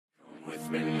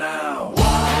me now.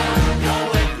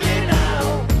 Walk with me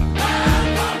now.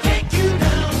 I'll take you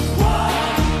down.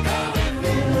 Walk with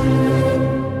me.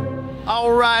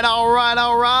 All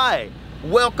right.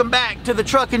 Welcome back to the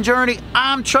trucking journey.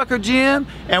 I'm Truckerjim,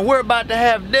 and we're about to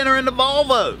have dinner in the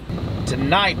Volvo.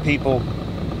 Tonight, people,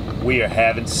 we are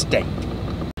having steak.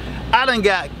 I done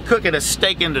got cooking a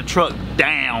steak in the truck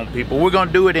down, people. We're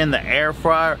gonna do it in the air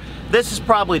fryer. This is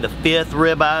probably the 5th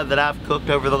ribeye that I've cooked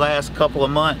over the last couple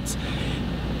of months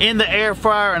in the air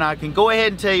fryer, and I can go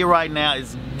ahead and tell you right now,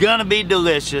 it's gonna be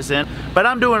delicious. But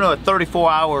I'm doing a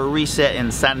 34-hour reset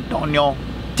in San Antonio,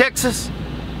 Texas.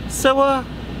 So I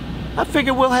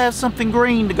figured we'll have something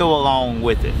green to go along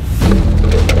with it.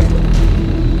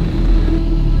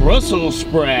 Brussels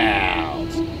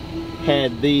sprouts.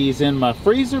 Had these in my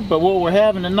freezer, but what we're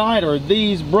having tonight are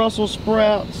these Brussels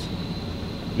sprouts.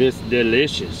 This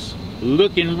delicious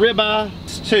looking ribeye.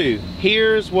 Too.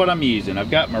 Here's what I'm using.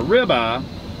 I've got my ribeye.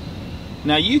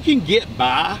 Now you can get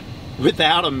by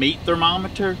without a meat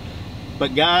thermometer,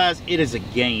 but guys, it is a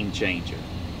game changer.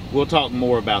 We'll talk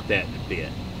more about that in a bit.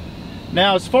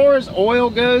 Now, as far as oil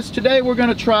goes, today we're going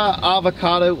to try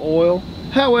avocado oil.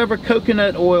 However,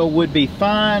 coconut oil would be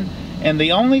fine. And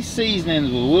the only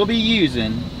seasonings we'll be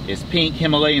using is pink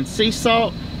Himalayan sea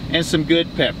salt and some good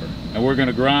pepper. And we're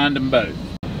gonna grind them both.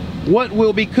 What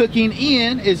we'll be cooking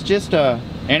in is just an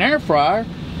air fryer.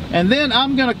 And then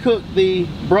I'm gonna cook the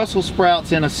Brussels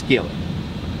sprouts in a skillet.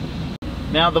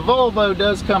 Now the Volvo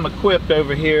does come equipped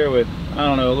over here with, I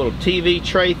don't know, a little TV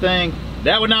tray thing.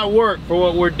 That would not work for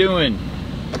what we're doing.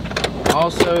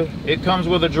 Also, it comes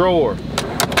with a drawer.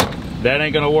 That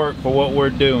ain't gonna work for what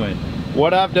we're doing.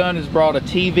 What I've done is brought a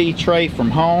TV tray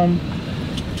from home,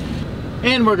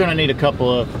 and we're gonna need a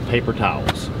couple of paper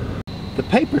towels. The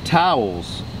paper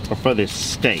towels are for this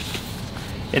steak.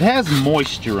 It has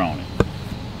moisture on it.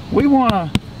 We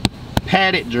wanna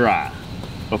pat it dry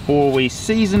before we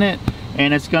season it,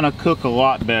 and it's gonna cook a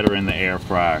lot better in the air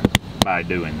fryer by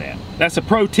doing that. That's a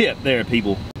pro tip there,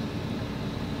 people.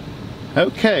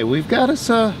 Okay, we've got us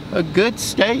a good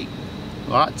steak.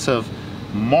 Lots of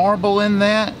marble in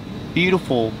that.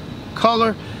 Beautiful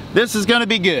color. This is going to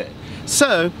be good.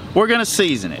 So we're going to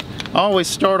season it. I always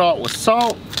start out with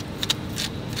salt,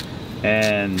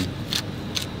 and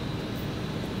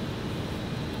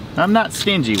I'm not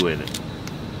stingy with it.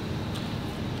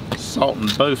 Salt on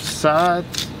both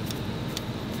sides.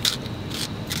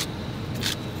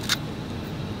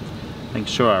 Make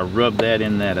sure I rub that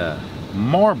in that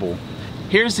marble.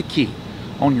 Here's the key.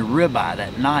 On your ribeye,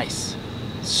 that nice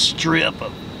strip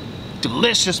of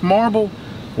delicious marble,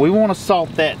 we want to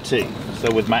salt that too.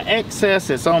 So with my excess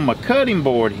that's on my cutting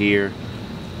board here,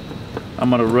 I'm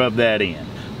going to rub that in.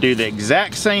 Do the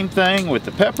exact same thing with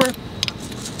the pepper.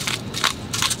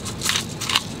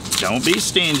 Don't be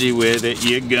stingy with it,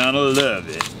 you're gonna love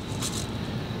it.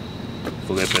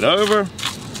 Flip it over.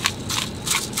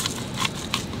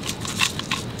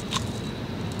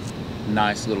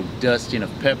 Nice little dusting of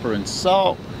pepper and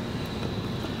salt.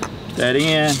 Put that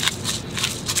in.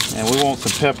 And we want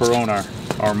some pepper on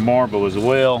our marble as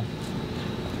well.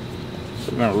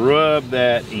 So we're gonna rub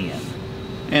that in.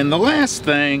 And the last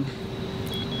thing,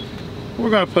 we're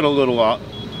gonna put a little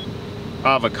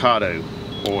avocado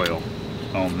oil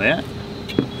on that.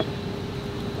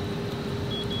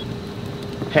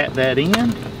 Pat that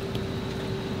in,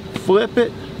 flip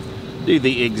it, do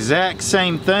the exact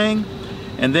same thing,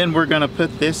 and then we're gonna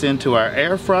put this into our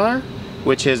air fryer,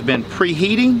 which has been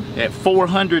preheating at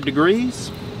 400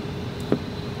 degrees.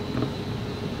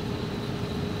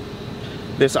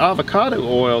 This avocado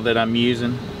oil that I'm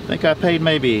using, I think I paid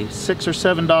maybe $6 or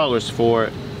 $7 for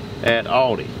it at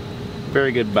Aldi.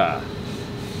 Very good buy.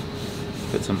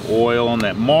 Put some oil on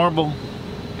that marble,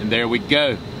 and there we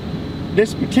go.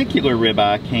 This particular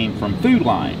ribeye came from Food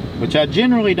Lion, which I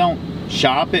generally don't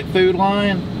shop at Food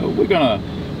Lion, but we're gonna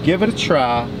give it a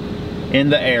try in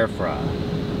the air fryer.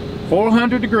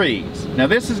 400 degrees. Now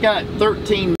this has got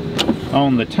 13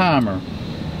 on the timer.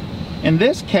 In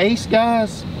this case,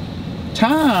 guys,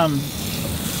 time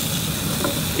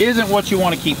isn't what you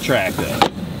want to keep track of.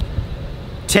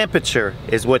 Temperature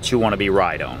is what you want to be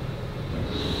right on.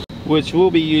 Which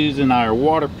we'll be using our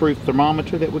waterproof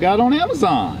thermometer that we got on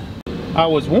Amazon. I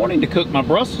was wanting to cook my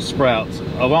Brussels sprouts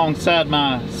alongside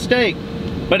my steak,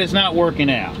 but it's not working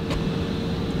out.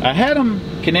 I had them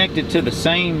connected to the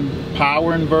same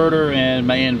power inverter, and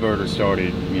my inverter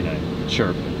started, you know,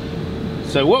 chirping.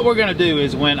 So what we're gonna do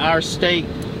is when our steak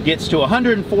gets to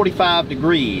 145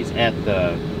 degrees at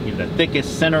the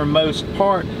thickest centermost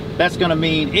part, that's gonna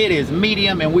mean it is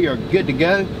medium and we are good to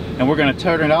go. And we're gonna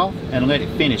turn it off and let it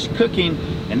finish cooking,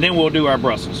 and then we'll do our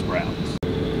Brussels sprouts.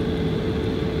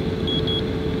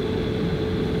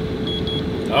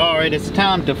 right, it's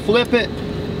time to flip it.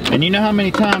 And you know how many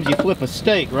times you flip a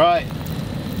steak, right?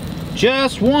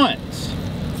 Just once.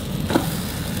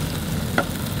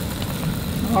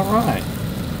 All right.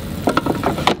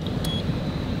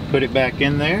 Put it back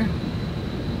in there.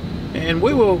 And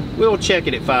we'll check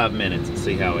it at 5 minutes and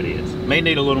see how it is. May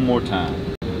need a little more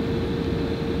time.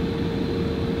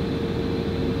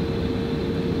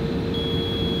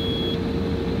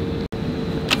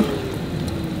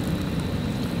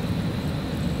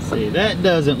 See, that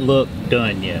doesn't look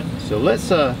done yet. So let's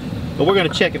but we're gonna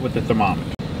check it with the thermometer.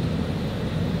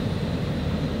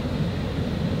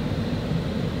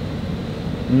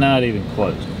 Not even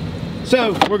close.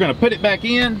 So we're gonna put it back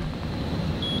in.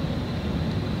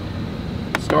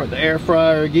 Start the air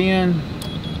fryer again.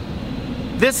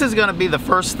 This is gonna be the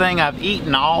first thing I've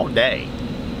eaten all day.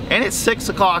 And it's 6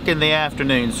 o'clock in the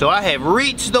afternoon, so I have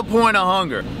reached the point of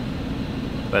hunger.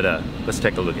 But let's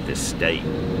take a look at this steak.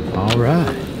 All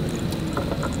right.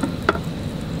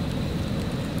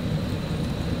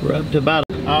 We're up to about,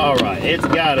 all right, it's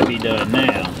gotta be done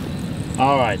now.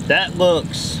 All right, that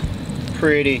looks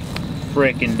pretty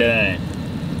freaking done.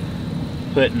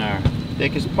 Putting our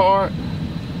thickest part.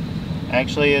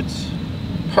 Actually, it's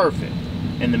perfect.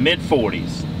 In the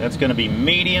mid-40s. That's gonna be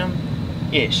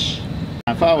medium-ish.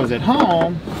 If I was at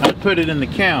home, I'd put it in the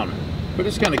counter. We're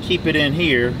just gonna keep it in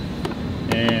here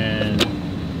and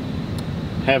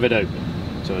have it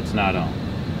open so it's not on.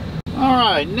 All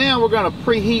right, now we're gonna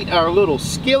preheat our little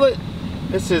skillet.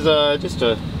 This is just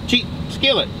a cheap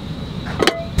skillet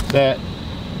that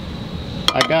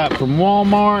I got from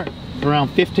Walmart for around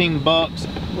 15 bucks.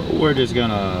 We're just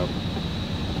gonna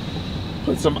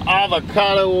put some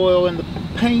avocado oil in the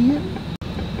pan.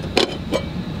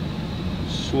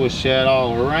 Swish that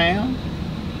all around.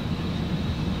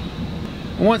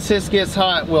 Once this gets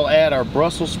hot, we'll add our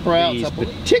Brussels sprouts. These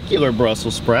particular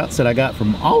Brussels sprouts that I got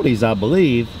from Aldi's, I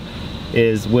believe,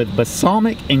 is with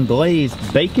balsamic and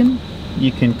glazed bacon.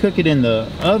 You can cook it in the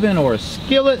oven or a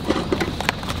skillet.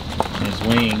 Since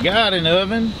we ain't got an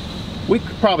oven, we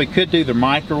probably could do the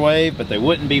microwave, but they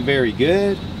wouldn't be very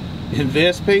good. And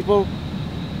this, people,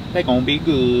 they're gonna be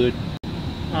good.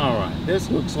 All right, this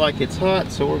looks like it's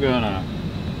hot, so we're gonna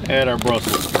add our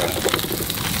Brussels sprouts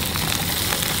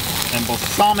and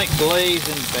balsamic glaze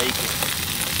and bacon.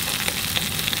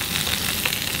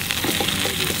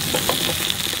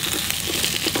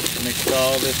 Mix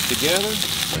all this together.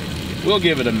 We'll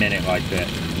give it a minute like that.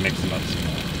 Mix them up some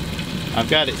more. I've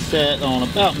got it set on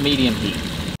about medium heat.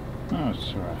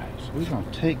 That's right. So we're gonna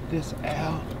take this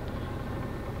out.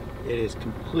 It is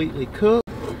completely cooked.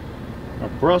 Our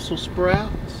Brussels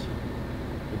sprouts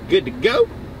are good to go.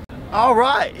 All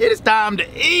right, it is time to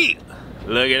eat.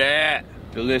 Look at that.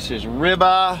 Delicious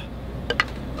ribeye.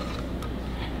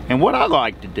 And what I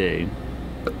like to do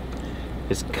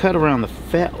is cut around the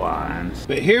fat lines.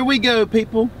 But here we go,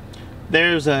 people.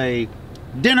 There's a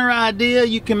dinner idea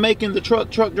you can make in the truck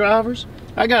drivers.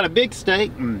 I got a big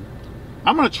steak, and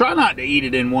I'm gonna try not to eat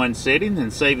it in one sitting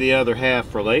and save the other half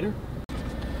for later.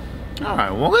 All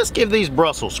right, well, let's give these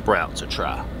Brussels sprouts a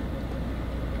try.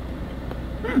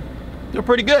 They're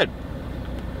pretty good.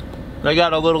 They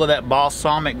got a little of that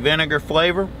balsamic vinegar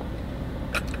flavor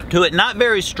to it. Not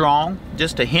very strong,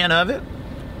 just a hint of it.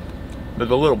 With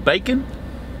a little bacon.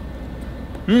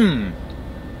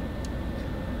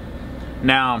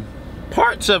 Now,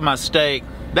 parts of my steak,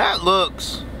 that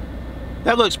looks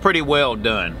pretty well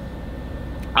done.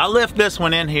 I left this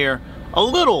one in here a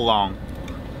little long.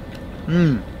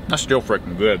 That's still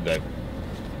freaking good though.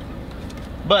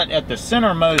 But at the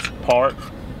centermost part,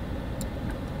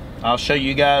 I'll show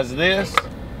you guys this.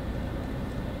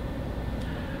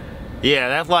 Yeah,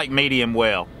 that's like medium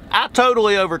well. I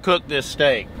totally overcooked this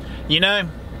steak. You know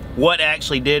what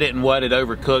actually did it and what it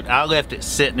overcooked? I left it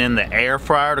sitting in the air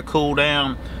fryer to cool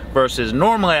down versus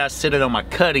normally I sit it on my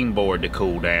cutting board to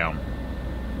cool down.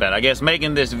 But I guess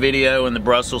making this video and the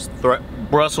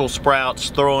Brussels sprouts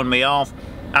throwing me off,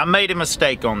 I made a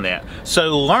mistake on that.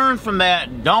 So learn from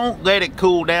that. Don't let it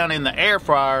cool down in the air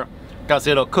fryer because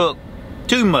it'll cook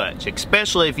too much,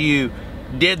 especially if you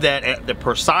did that at the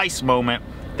precise moment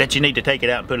that you need to take it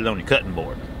out and put it on your cutting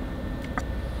board.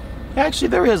 Actually,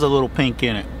 there is a little pink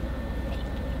in it.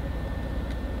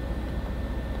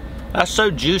 That's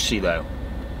so juicy though.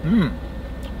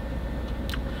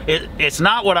 It's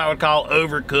not what I would call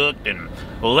overcooked and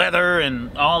leather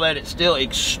and all that. It's still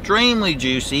extremely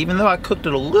juicy, even though I cooked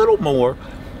it a little more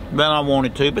than I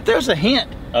wanted to. But there's a hint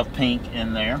of pink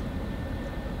in there.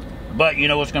 But you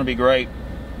know what's going to be great?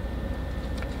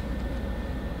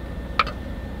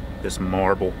 This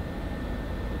marble.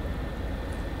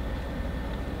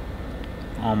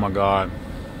 Oh my God.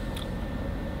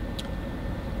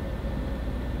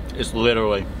 It's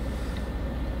literally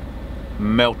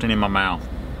melting in my mouth.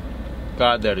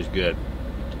 God, that is good.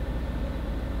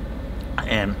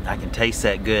 And I can taste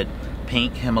that good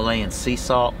pink Himalayan sea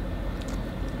salt.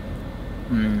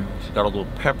 It's got a little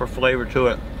pepper flavor to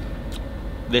it.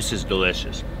 This is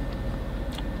delicious.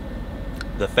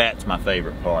 The fat's my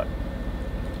favorite part.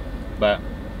 But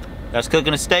that's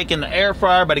cooking a steak in the air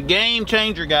fryer, but a game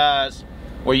changer, guys,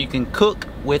 where you can cook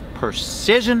with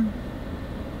precision,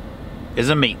 is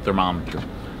a meat thermometer.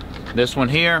 This one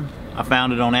here, I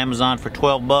found it on Amazon for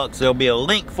 12 bucks. There'll be a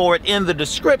link for it in the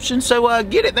description, so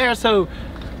get it there. So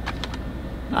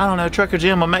I don't know,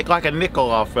 Truckerjim will make like a nickel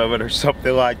off of it or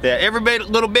something like that. Every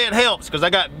little bit helps, because I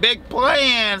got big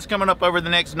plans coming up over the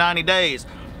next 90 days.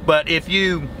 But if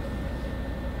you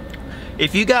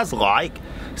guys like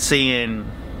seeing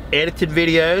edited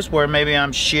videos where maybe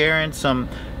I'm sharing some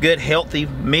good healthy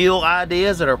meal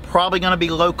ideas that are probably going to be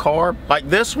low carb, like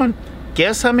this one,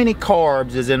 guess how many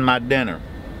carbs is in my dinner?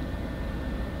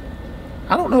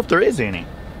 I don't know if there is any.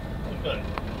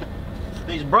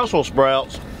 These Brussels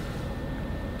sprouts,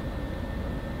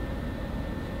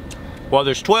 well,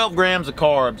 there's 12 grams of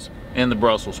carbs in the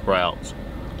Brussels sprouts.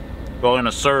 Well, in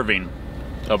a serving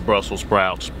of Brussels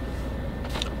sprouts.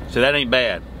 So that ain't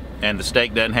bad. And the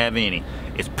steak doesn't have any.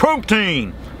 It's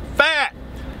protein, fat.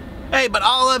 Hey, but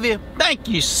all of you, thank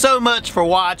you so much for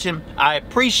watching. I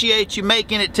appreciate you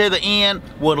making it to the end.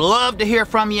 Would love to hear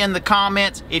from you in the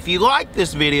comments. If you like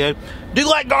this video, do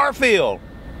like Garfield.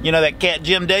 You know, that cat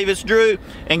Jim Davis drew,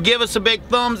 and give us a big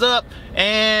thumbs up,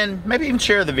 and maybe even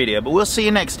share the video. But we'll see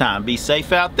you next time. Be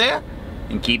safe out there,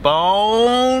 and keep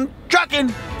on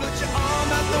trucking.